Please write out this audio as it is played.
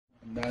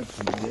That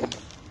day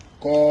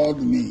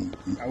called me.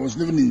 I was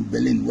living in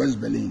Berlin,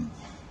 West Berlin.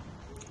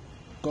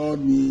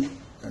 Called me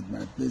at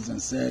my place and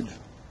said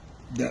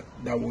that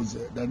there's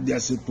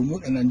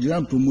a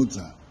Nigerian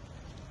promoter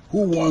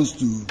who wants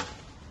to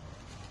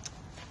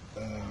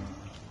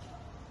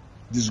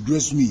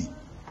disgrace me.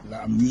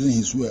 Like I'm using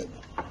his word,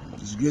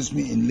 disgrace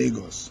me in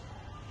Lagos,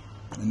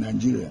 in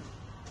Nigeria.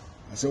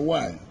 I said,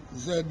 why? He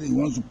said he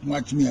wants to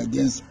match me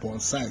against Paul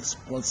Sykes.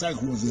 Paul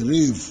Sykes was a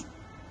rave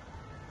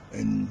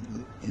in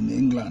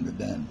England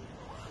then.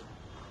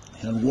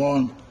 He had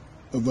won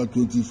over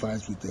 20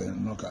 fights with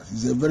knockouts.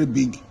 He's a very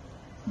big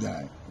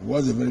guy. He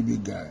was a very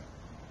big guy.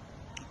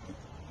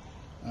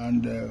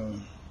 And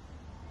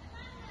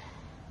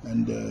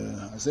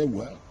I said,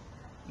 well,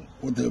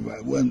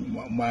 whatever. When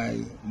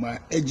my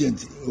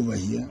agent over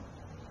here,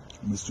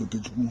 Mr.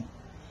 Kechukwu,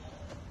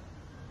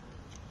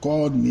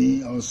 called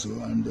me also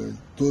and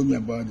told me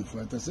about the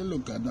fight. I said,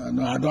 look, I don't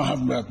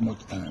have that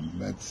much time,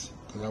 but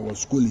because I was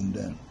schooling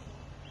then.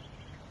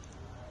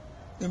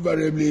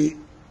 Invariably,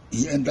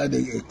 he entered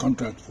a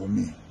contract for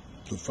me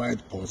to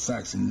fight Paul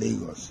Sykes in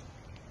Lagos.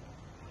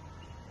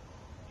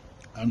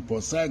 And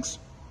Paul Sykes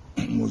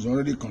was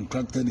already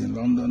contracted in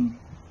London,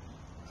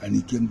 and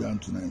he came down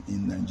to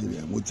in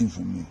Nigeria waiting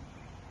for me.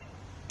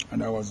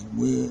 And I was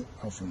way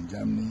off from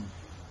Germany.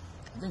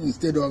 I think he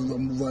stayed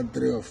over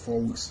 3 or 4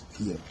 weeks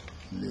here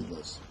in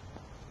Lagos.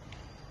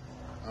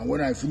 And when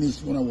I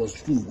finished, when I was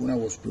through, when I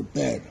was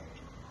prepared,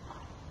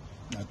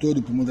 I told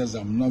the promoters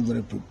I'm not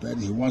very prepared.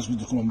 He wants me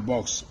to come and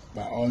box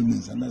by all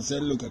means. And I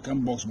said, look, I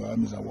can't box by all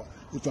means.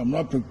 If I'm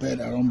not prepared,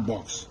 I don't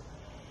box.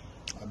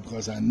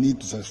 Because I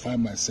need to satisfy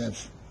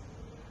myself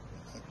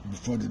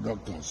before the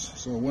doctors.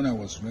 So when I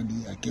was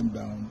ready, I came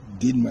down,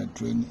 did my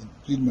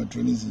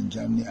trainings in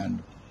Germany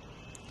and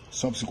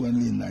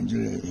subsequently in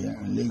Nigeria here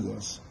in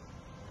Lagos.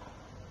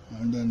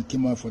 And then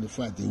came out for the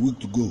fight. A week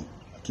to go,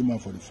 I came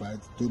out for the fight,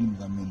 told him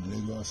that I'm in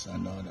Lagos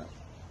and all that.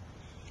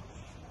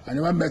 I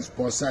never met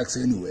Paul Sykes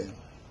anyway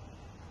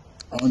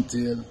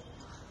until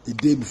the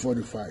day before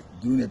the fight,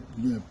 during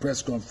a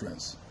press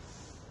conference.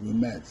 We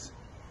met,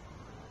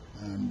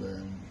 and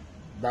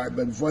but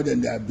before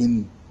then there have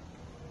been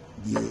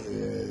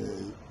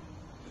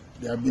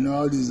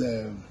all this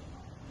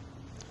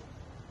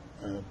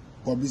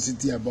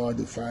publicity about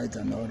the fight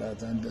and all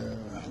that,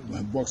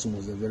 and boxing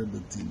was a very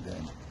big thing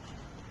then.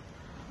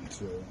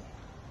 So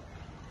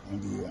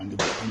on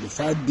the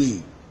fight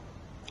day,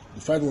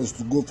 the fight was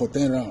to go for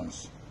 10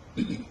 rounds.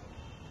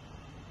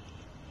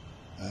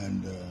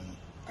 And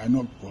I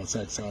knocked Paul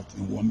Sykes out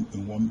in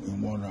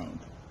one round.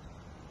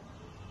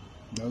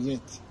 That was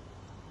it.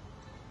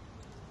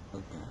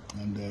 Okay.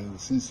 And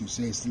since you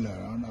say he's still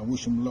around, I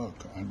wish him luck,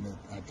 and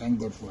I thank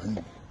God for him.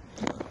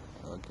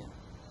 Okay.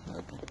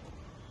 Okay.